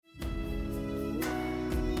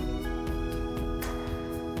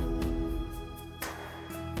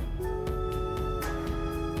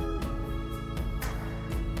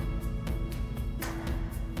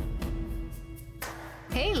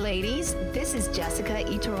Hey ladies, this is Jessica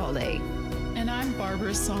Iturole. And I'm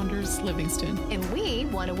Barbara Saunders Livingston. And we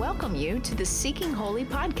want to welcome you to the Seeking Holy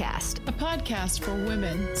podcast. A podcast for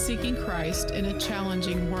women seeking Christ in a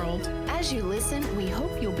challenging world. As you listen, we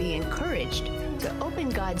hope you'll be encouraged to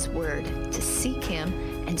open God's Word, to seek Him,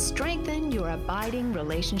 and strengthen your abiding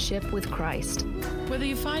relationship with Christ. Whether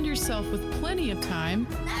you find yourself with plenty of time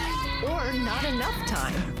or not enough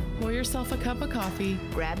time, pour yourself a cup of coffee,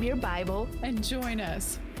 grab your Bible, and join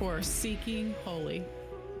us for Seeking Holy.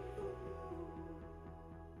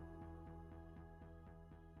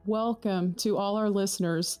 Welcome to all our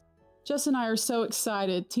listeners. Jess and I are so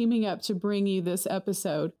excited teaming up to bring you this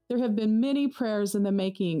episode. There have been many prayers in the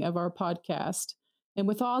making of our podcast. And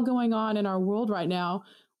with all going on in our world right now,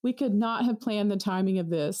 we could not have planned the timing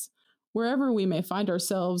of this. Wherever we may find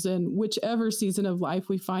ourselves in whichever season of life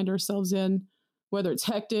we find ourselves in, whether it's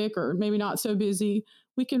hectic or maybe not so busy,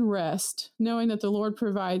 we can rest knowing that the Lord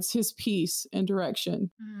provides His peace and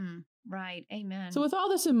direction. Right. Amen. So with all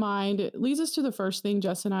this in mind, it leads us to the first thing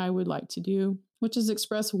Jess and I would like to do, which is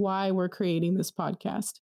express why we're creating this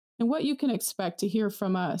podcast and what you can expect to hear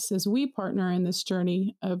from us as we partner in this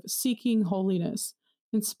journey of seeking holiness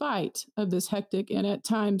in spite of this hectic and at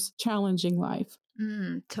times challenging life.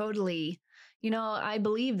 Totally. You know, I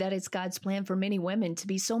believe that it's God's plan for many women to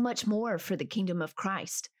be so much more for the kingdom of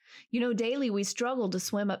Christ. You know, daily we struggle to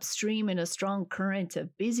swim upstream in a strong current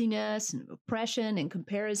of busyness and oppression and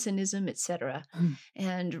comparisоnism, etc.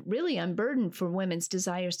 And really, I'm burdened for women's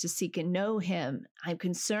desires to seek and know Him. I'm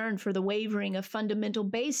concerned for the wavering of fundamental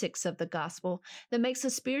basics of the gospel that makes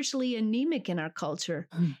us spiritually anemic in our culture.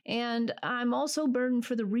 And I'm also burdened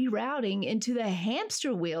for the rerouting into the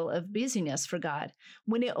hamster wheel of busyness for God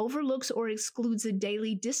when it overlooks or excludes a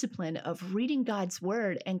daily discipline of reading God's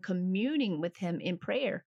word and communing with Him in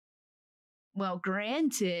prayer. Well,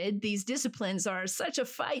 granted, these disciplines are such a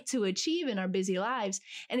fight to achieve in our busy lives,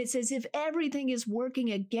 and it's as if everything is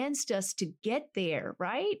working against us to get there,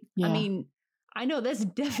 right? Yeah. I mean, I know that's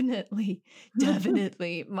definitely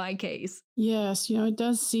my case. Yes, it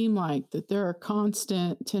does seem like that there are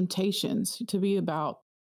constant temptations to be about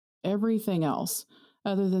everything else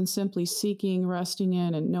other than simply seeking, resting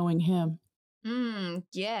in, and knowing Him.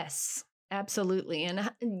 Yes. Absolutely. And,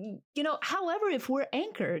 however, if we're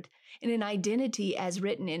anchored in an identity as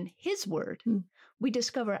written in His word, we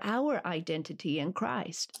discover our identity in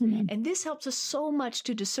Christ. Amen. And this helps us so much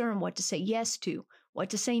to discern what to say yes to, what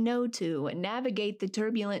to say no to, and navigate the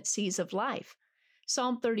turbulent seas of life.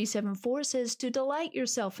 Psalm 37:4 says to delight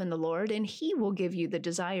yourself in the Lord, and He will give you the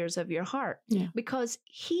desires of your heart, because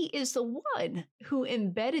He is the one who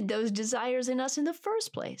embedded those desires in us in the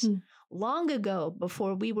first place, long ago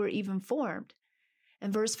before we were even formed.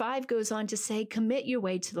 And verse 5 goes on to say, commit your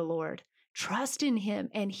way to the Lord, trust in Him,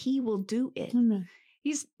 and He will do it. Amen.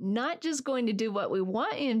 He's not just going to do what we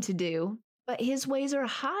want Him to do, but His ways are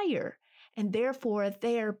higher. And therefore,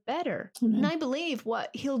 they're better. Amen. And I believe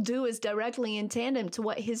what He'll do is directly in tandem to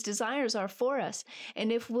what His desires are for us.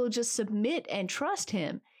 And if we'll just submit and trust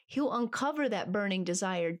Him, He'll uncover that burning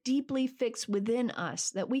desire deeply fixed within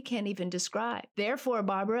us that we can't even describe. Therefore,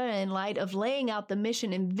 Barbara, in light of laying out the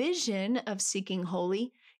mission and vision of Seeking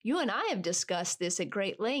Holy, you and I have discussed this at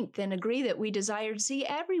great length and agree that we desire to see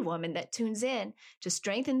every woman that tunes in to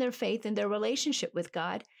strengthen their faith and their relationship with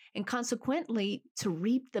God, and consequently to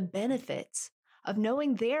reap the benefits of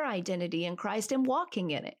knowing their identity in Christ and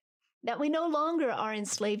walking in it. That we no longer are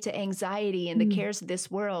enslaved to anxiety and the cares of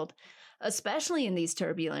this world, especially in these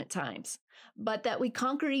turbulent times, but that we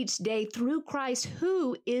conquer each day through Christ,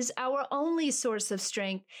 who is our only source of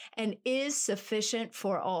strength and is sufficient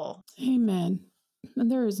for all. Amen.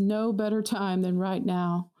 And there is no better time than right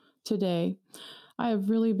now, today. I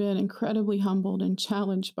have really been incredibly humbled and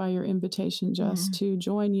challenged by your invitation, Jess, to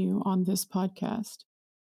join you on this podcast.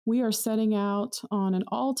 We are setting out on an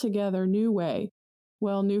altogether new way,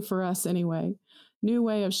 well, new for us anyway, new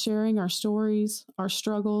way of sharing our stories, our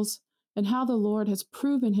struggles, and how the Lord has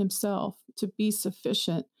proven Himself to be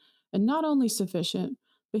sufficient, and not only sufficient,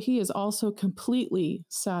 but He is also completely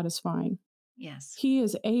satisfying. Yes. He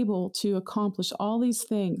is able to accomplish all these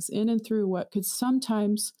things in and through what could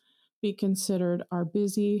sometimes be considered our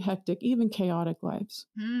busy, hectic, even chaotic lives.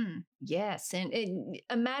 Yes. And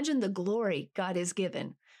imagine the glory God is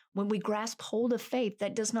given when we grasp hold of faith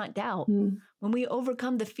that does not doubt, when we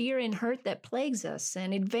overcome the fear and hurt that plagues us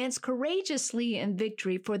and advance courageously in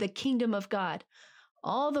victory for the kingdom of God,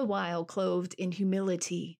 all the while clothed in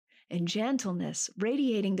humility and gentleness,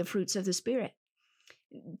 radiating the fruits of the Spirit.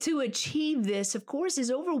 to achieve this, of course,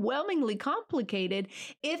 is overwhelmingly complicated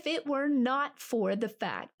if it were not for the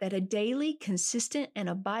fact that a daily, consistent, and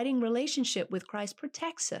abiding relationship with Christ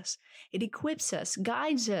protects us. It equips us,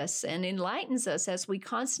 guides us, and enlightens us as we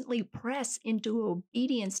constantly press into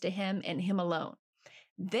obedience to Him and Him alone.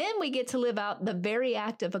 Then we get to live out the very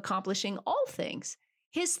act of accomplishing all things,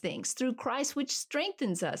 His things, through Christ, which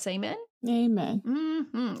strengthens us. Amen? Amen.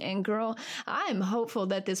 And girl, I'm hopeful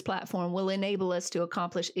that this platform will enable us to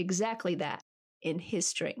accomplish exactly that in His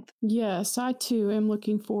strength. Yes, I too am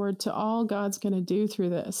looking forward to all God's going to do through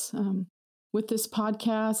this, with this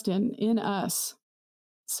podcast and in us.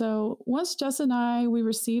 So once Jess and we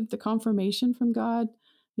received the confirmation from God,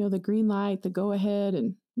 the green light, the go ahead,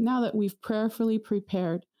 and now that we've prayerfully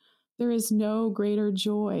prepared, there is no greater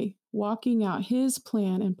joy walking out His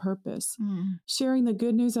plan and purpose, sharing the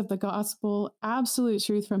good news of the gospel, absolute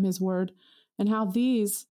truth from His word, and how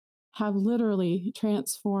these have literally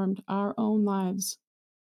transformed our own lives.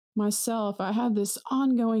 Myself, I have this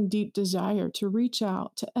ongoing deep desire to reach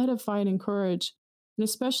out, to edify and encourage, and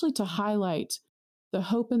especially to highlight the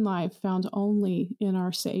hope and life found only in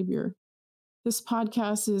our Savior. This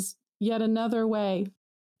podcast is yet another way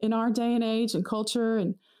in our day and age and culture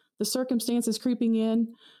and the circumstances creeping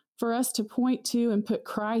in for us to point to and put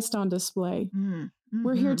Christ on display.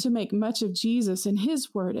 We're here to make much of Jesus and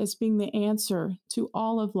His word as being the answer to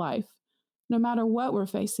all of life, no matter what we're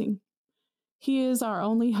facing. He is our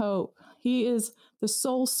only hope. He is the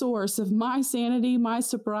sole source of my sanity, my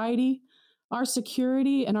sobriety, our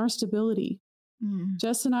security, and our stability.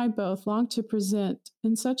 Jess and I both long to present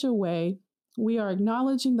in such a way we are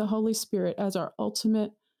acknowledging the Holy Spirit as our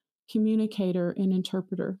ultimate communicator and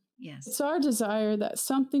interpreter. Yes. It's our desire that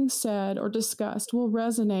something said or discussed will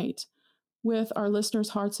resonate with our listeners'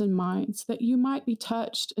 hearts and minds, that you might be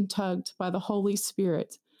touched and tugged by the Holy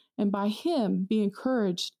Spirit, and by Him be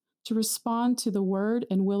encouraged to respond to the word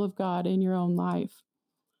and will of God in your own life.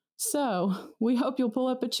 So we hope you'll pull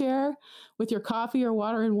up a chair with your coffee or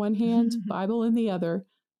water in one hand, Bible in the other.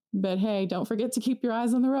 But hey, don't forget to keep your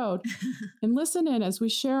eyes on the road and listen in as we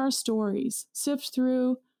share our stories, sift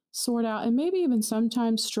through, sort out, and maybe even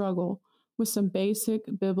sometimes struggle with some basic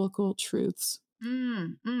biblical truths.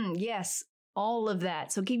 Yes, all of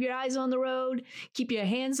that. So keep your eyes on the road, keep your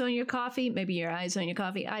hands on your coffee, maybe your eyes on your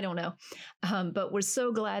coffee. I don't know. But we're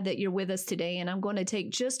so glad that you're with us today. And I'm going to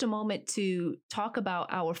take just a moment to talk about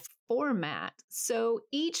our format. So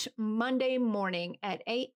each Monday morning at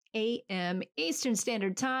 8 a.m. Eastern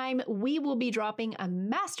Standard Time, we will be dropping a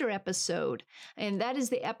master episode. And that is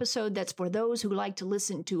the episode that's for those who like to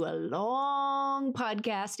listen to a long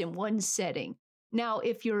podcast in one setting. Now,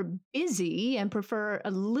 if you're busy and prefer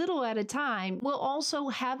a little at a time, we'll also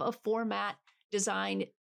have a format designed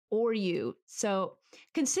for you. So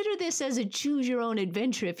consider this as a choose your own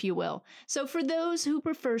adventure, if you will. So for those who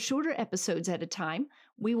prefer shorter episodes at a time,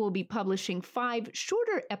 we will be publishing 5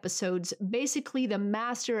 shorter episodes, basically the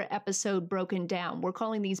master episode broken down. We're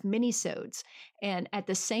calling these minisodes. And at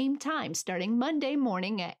the same time, starting Monday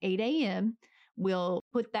morning at 8 a.m., we'll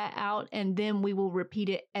put that out, and then we will repeat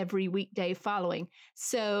it every weekday following.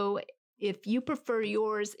 So if you prefer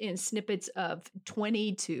yours in snippets of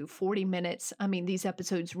 20 to 40 minutes, I mean, these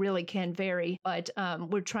episodes really can vary, but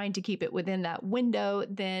we're trying to keep it within that window.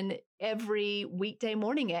 Then every weekday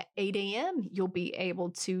morning at 8 a.m., you'll be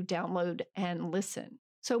able to download and listen.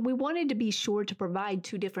 So we wanted to be sure to provide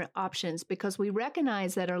 2 different options because we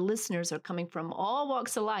recognize that our listeners are coming from all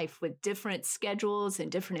walks of life with different schedules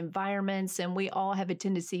and different environments, and we all have a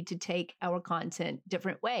tendency to take our content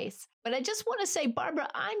different ways. But I just want to say, Barbara,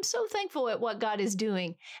 I'm so thankful at what God is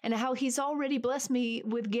doing and how He's already blessed me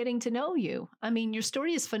with getting to know you. I mean, your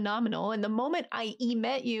story is phenomenal. And the moment I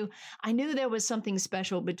met you, I knew there was something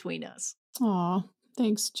special between us. Aw,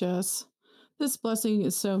 thanks, Jess. This blessing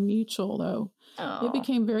is so mutual, though. Oh. It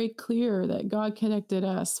became very clear that God connected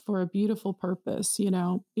us for a beautiful purpose,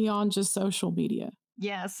 beyond just social media.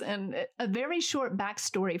 Yes, and a very short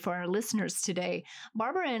backstory for our listeners today.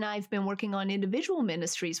 Barbara and I have been working on individual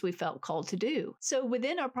ministries we felt called to do. So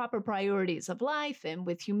within our proper priorities of life and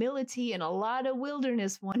with humility and a lot of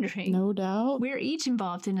wilderness wandering, no doubt, we're each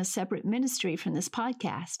involved in a separate ministry from this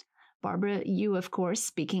podcast. Barbara, you, of course,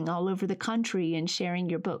 speaking all over the country and sharing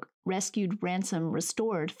your book, Rescued, Ransomed,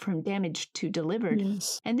 Restored, From Damaged to Delivered.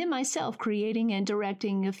 Yes. And then myself creating and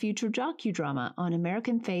directing a future docudrama on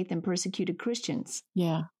American faith and persecuted Christians.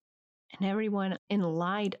 Yeah. And everyone, in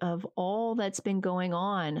light of all that's been going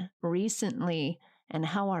on recently and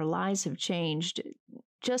how our lives have changed,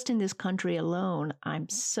 just in this country alone, I'm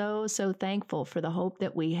so thankful for the hope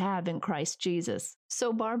that we have in Christ Jesus.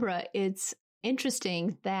 So, Barbara, it's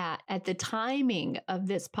interesting that at the timing of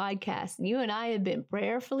this podcast, you and I have been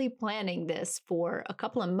prayerfully planning this for a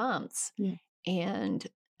couple of months Yeah. and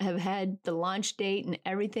have had the launch date and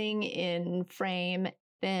everything in frame.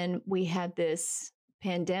 Then we had this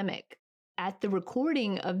pandemic. At the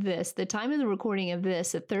recording of this, the time of the recording of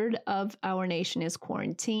this, a third of our nation is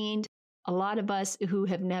quarantined. A lot of us who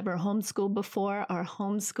have never homeschooled before are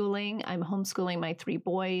homeschooling. I'm homeschooling my 3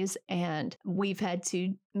 boys, and we've had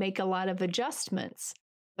to make a lot of adjustments.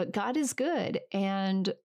 But God is good,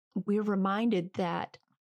 and we're reminded that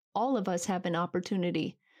all of us have an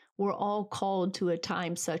opportunity. We're all called to a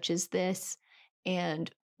time such as this, and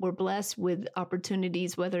we're blessed with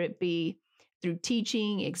opportunities, whether it be through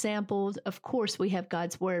teaching, examples. Of course, we have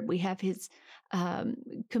God's word. We have his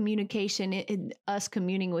communication, us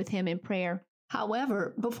communing with him in prayer.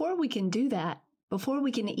 However, before we can do that, before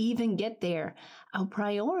we can even get there, our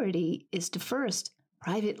priority is to first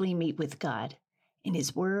privately meet with God in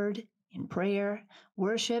his word, in prayer,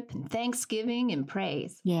 worship, and thanksgiving and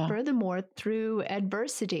praise. Yeah. Furthermore, through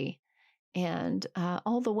adversity and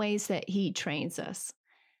all the ways that he trains us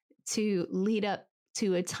to lead up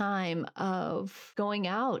to a time of going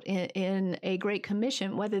out in a great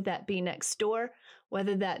commission, whether that be next door,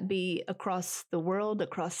 whether that be across the world,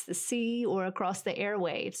 across the sea, or across the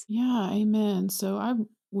airwaves. Yeah, amen. So I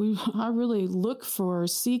really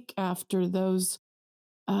seek after those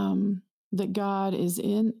that God is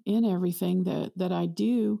in everything that I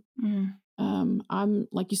do. I'm,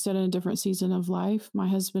 like you said, in a different season of life. My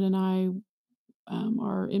husband and I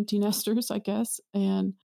are empty nesters, I guess,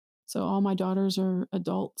 and so all my daughters are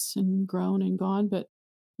adults and grown and gone, but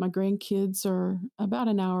my grandkids are about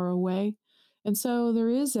an hour away. And so there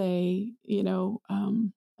is a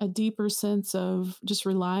deeper sense of just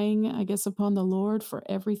relying, I guess, upon the Lord for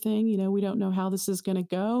everything. We don't know how this is going to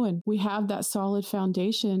go. And we have that solid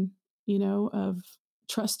foundation, of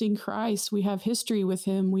trusting Christ. We have history with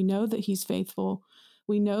him. We know that he's faithful.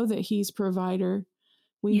 We know that he's provider.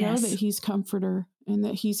 We know that he's comforter and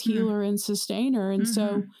that he's healer and sustainer. And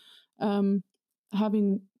so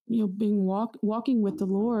having, being walking with the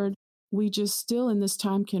Lord, we just still in this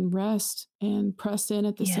time can rest and press in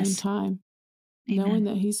at the same time, knowing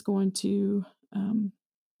that he's going to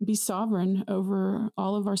be sovereign over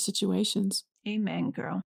all of our situations. Amen,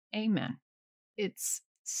 girl. Amen. It's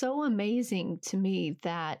so amazing to me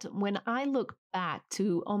that when I look back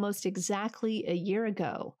to almost exactly a year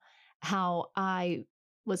ago, how I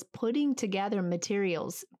was putting together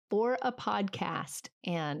materials for a podcast,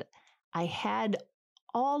 and I had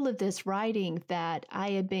all of this writing that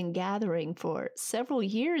I had been gathering for several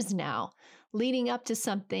years now, leading up to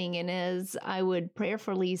something. And as I would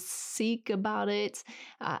prayerfully seek about it,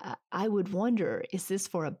 I would wonder, is this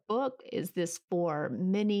for a book? Is this for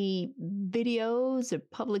many videos or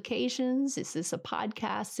publications? Is this a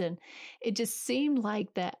podcast? And it just seemed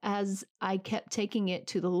like that as I kept taking it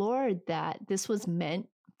to the Lord, that this was meant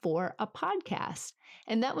for a podcast.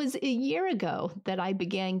 And that was a year ago that I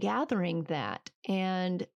began gathering that.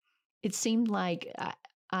 And it seemed like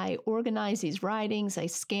I organized these writings, I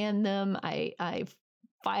scanned them, I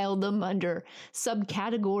filed them under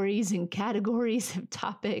subcategories and categories of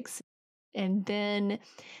topics. And then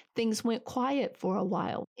things went quiet for a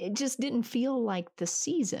while. It just didn't feel like the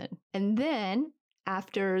season. And then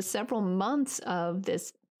after several months of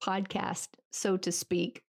this podcast, so to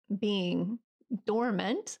speak, being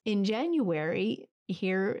dormant, in January,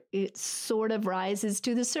 here it sort of rises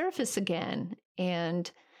to the surface again. And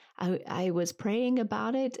I was praying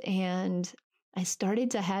about it, and I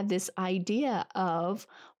started to have this idea of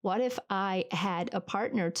what if I had a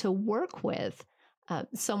partner to work with,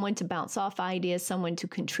 someone to bounce off ideas, someone to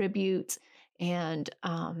contribute, and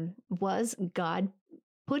was God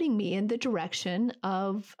putting me in the direction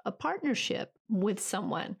of a partnership with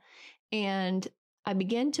someone? And I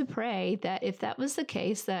began to pray that if that was the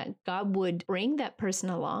case, that God would bring that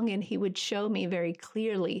person along and he would show me very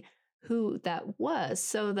clearly who that was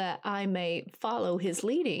so that I may follow his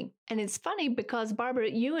leading. And it's funny because, Barbara,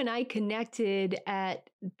 you and I connected at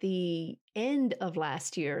the end of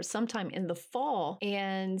last year, sometime in the fall.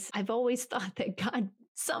 And I've always thought that God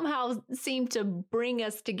somehow seemed to bring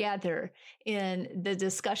us together in the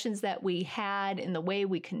discussions that we had and the way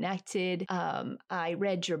we connected. I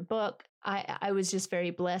read your book. I was just very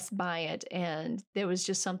blessed by it. And there was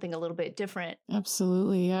just something a little bit different.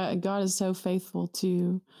 Absolutely. God is so faithful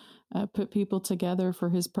to put people together for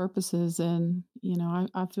his purposes. And,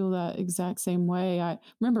 I feel that exact same way. I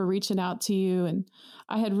remember reaching out to you, and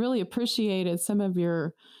I had really appreciated some of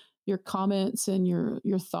your comments and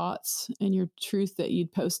your thoughts and your truth that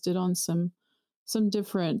you'd posted on some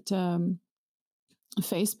different a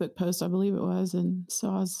Facebook post, I believe it was. And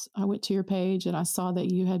so I went to your page and I saw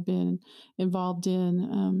that you had been involved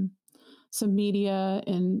in some media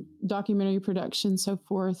and documentary production, so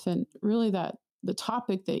forth. And really that the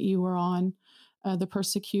topic that you were on, the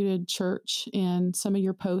persecuted church, and some of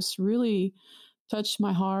your posts really touched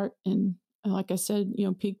my heart. And like I said,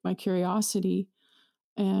 piqued my curiosity.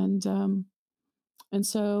 And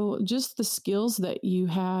so just the skills that you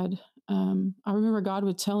had, I remember God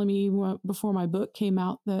was telling me before my book came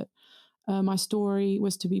out that my story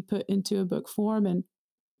was to be put into a book form and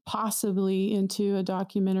possibly into a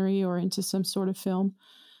documentary or into some sort of film.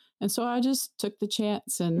 And so I just took the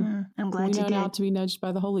chance, and I'm glad we you know did. now to be nudged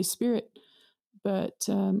by the Holy Spirit. But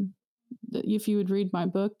if you would read my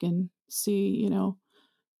book and see,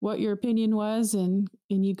 what your opinion was, and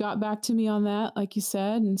you got back to me on that, like you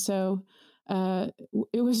said. And so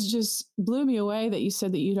it was just blew me away that you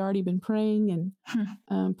said that you'd already been praying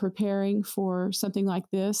and preparing for something like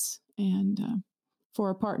this and for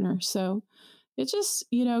a partner. So it's just,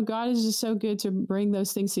 God is just so good to bring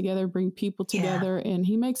those things together, bring people together. Yeah. And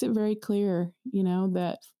he makes it very clear,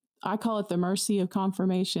 that I call it the mercy of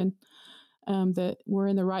confirmation, that we're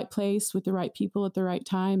in the right place with the right people at the right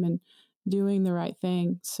time and doing the right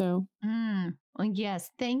thing. So, well, yes,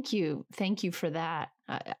 thank you. Thank you for that.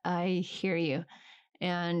 I hear you.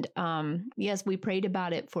 And yes, we prayed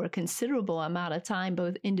about it for a considerable amount of time,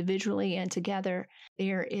 both individually and together.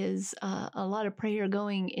 There is a lot of prayer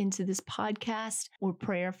going into this podcast. We're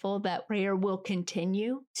prayerful that prayer will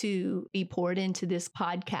continue to be poured into this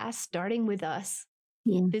podcast, starting with us.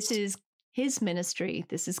 yes. This is his ministry.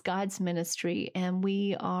 This is God's ministry, and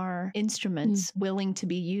we are instruments willing to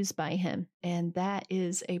be used by him. And that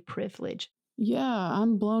is a privilege. Yeah,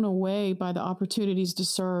 I'm blown away by the opportunities to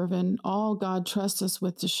serve and all God trusts us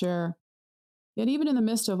with to share. Yet even in the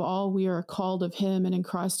midst of all we are called of him and in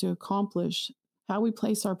Christ to accomplish, how we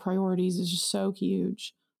place our priorities is just so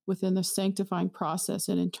huge within the sanctifying process,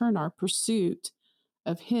 and in turn our pursuit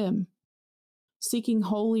of him. Seeking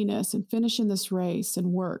holiness and finishing this race and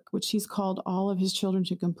work, which he's called all of his children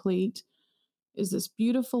to complete, is this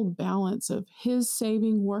beautiful balance of his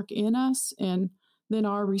saving work in us and then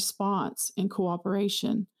our response and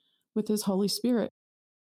cooperation with his Holy Spirit.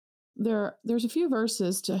 There's a few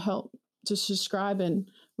verses to help to describe and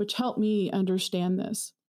which help me understand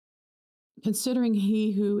this. Considering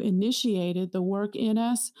he who initiated the work in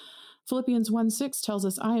us, Philippians 1:6 tells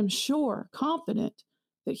us, I am sure, confident,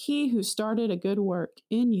 that he who started a good work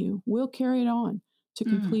in you will carry it on to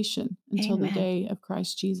completion until the day of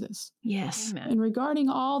Christ Jesus. Yes. Amen. And regarding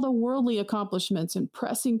all the worldly accomplishments and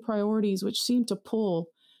pressing priorities which seem to pull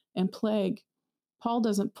and plague, Paul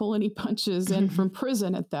doesn't pull any punches and from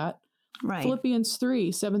prison at that. Right. Philippians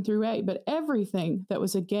 3:7-8, but everything that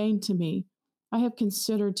was a gain to me, I have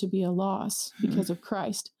considered to be a loss because of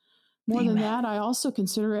Christ. More than that, I also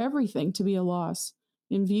consider everything to be a loss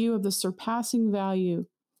in view of the surpassing value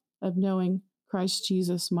of knowing Christ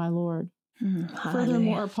Jesus, my Lord.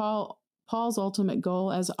 Furthermore, Paul's ultimate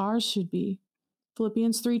goal, as ours should be,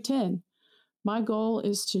 Philippians 3:10, my goal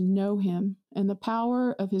is to know him and the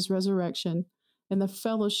power of his resurrection and the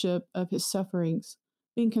fellowship of his sufferings,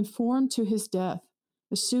 being conformed to his death,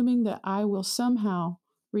 assuming that I will somehow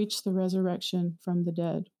reach the resurrection from the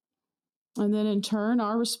dead. And then in turn,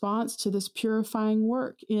 our response to this purifying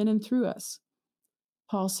work in and through us.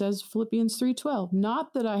 Paul says, Philippians 3:12,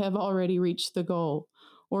 not that I have already reached the goal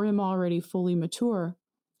or am already fully mature,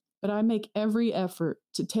 but I make every effort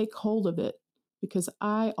to take hold of it because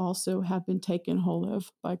I also have been taken hold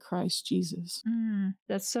of by Christ Jesus.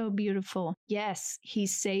 That's so beautiful. Yes, he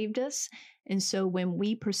saved us. And so when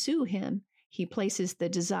we pursue him, he places the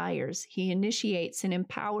desires, he initiates and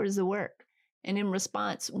empowers the work. And in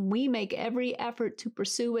response, we make every effort to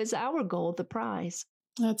pursue as our goal the prize.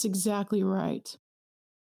 That's exactly right.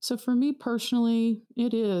 So for me personally,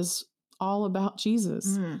 it is all about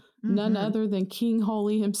Jesus. None other than King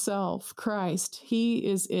Holy himself, Christ. He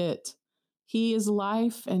is it. He is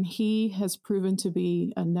life, and he has proven to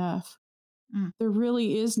be enough. There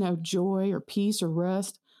really is no joy or peace or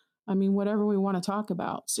rest. I mean, whatever we want to talk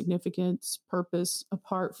about, significance, purpose,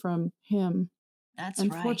 apart from him. That's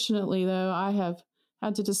Unfortunately, though, I have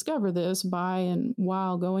had to discover this by and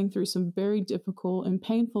while going through some very difficult and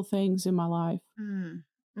painful things in my life.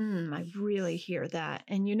 I really hear that.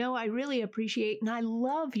 And I really appreciate and I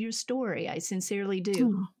love your story. I sincerely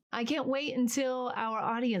do. Oh. I can't wait until our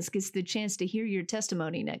audience gets the chance to hear your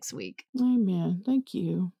testimony next week. Amen. Thank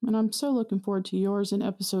you. And I'm so looking forward to yours in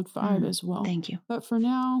episode 5 as well. Thank you. But for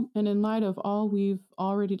now, and in light of all we've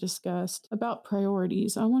already discussed about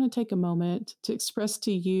priorities, I want to take a moment to express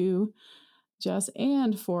to you, Jess,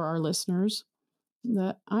 and for our listeners,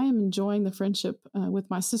 that I am enjoying the friendship with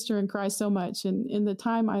my sister in Christ so much. And in the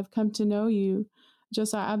time I've come to know you,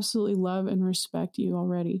 I absolutely love and respect you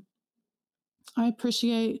already. I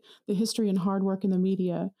appreciate the history and hard work in the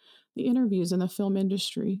media, the interviews in the film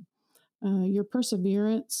industry, your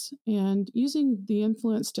perseverance, and using the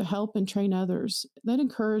influence to help and train others. That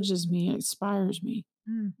encourages me and inspires me.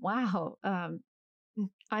 Wow.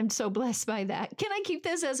 I'm so blessed by that. Can I keep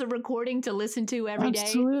this as a recording to listen to every day?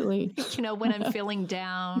 Absolutely. When I'm feeling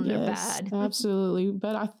down or bad. Absolutely.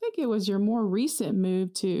 But I think it was your more recent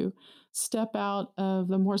move to step out of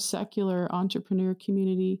the more secular entrepreneur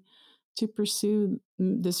community to pursue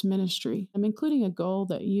this ministry. I'm including a goal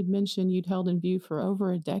that you'd mentioned you'd held in view for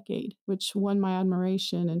over a decade, which won my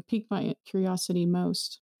admiration and piqued my curiosity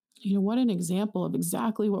most. What an example of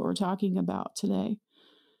exactly what we're talking about today.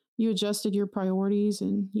 You adjusted your priorities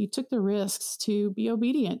and you took the risks to be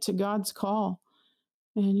obedient to God's call.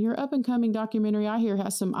 And your up-and-coming documentary, I hear,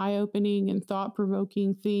 has some eye-opening and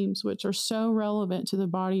thought-provoking themes, which are so relevant to the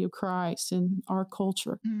body of Christ and our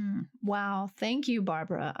culture. Wow. Thank you,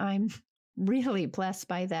 Barbara. I'm really blessed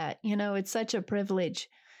by that. It's such a privilege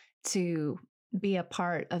to be a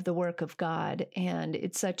part of the work of God. And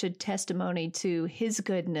it's such a testimony to his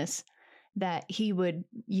goodness that he would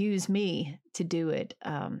use me to do it.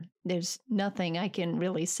 There's nothing I can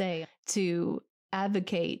really say to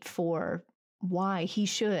advocate for why he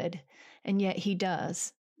should, and yet he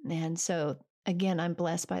does. And so, again, I'm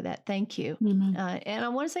blessed by that. Thank you. Amen. And I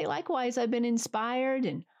want to say likewise, I've been inspired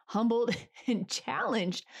and humbled and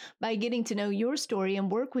challenged by getting to know your story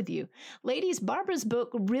and work with you. Ladies, Barbara's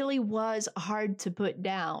book really was hard to put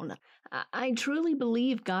down. I truly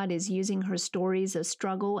believe God is using her stories of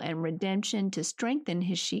struggle and redemption to strengthen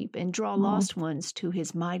his sheep and draw lost ones to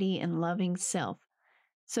his mighty and loving self.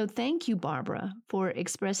 So thank you, Barbara, for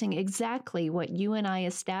expressing exactly what you and I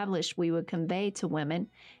established we would convey to women,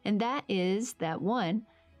 and that is that 1,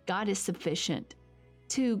 God is sufficient.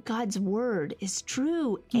 2, God's word is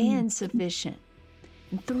true and sufficient.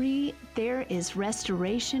 And 3, there is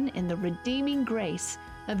restoration in the redeeming grace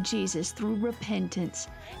of Jesus through repentance,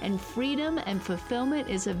 and freedom and fulfillment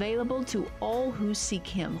is available to all who seek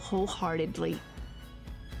him wholeheartedly.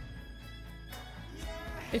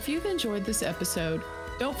 If you've enjoyed this episode,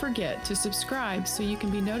 don't forget to subscribe so you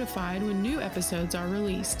can be notified when new episodes are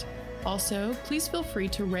released. Also, please feel free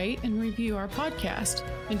to rate and review our podcast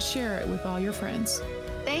and share it with all your friends.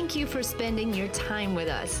 Thank you for spending your time with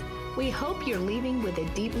us. We hope you're leaving with a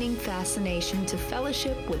deepening fascination to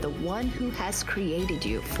fellowship with the one who has created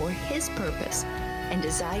you for his purpose and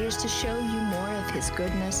desires to show you more of his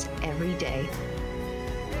goodness every day.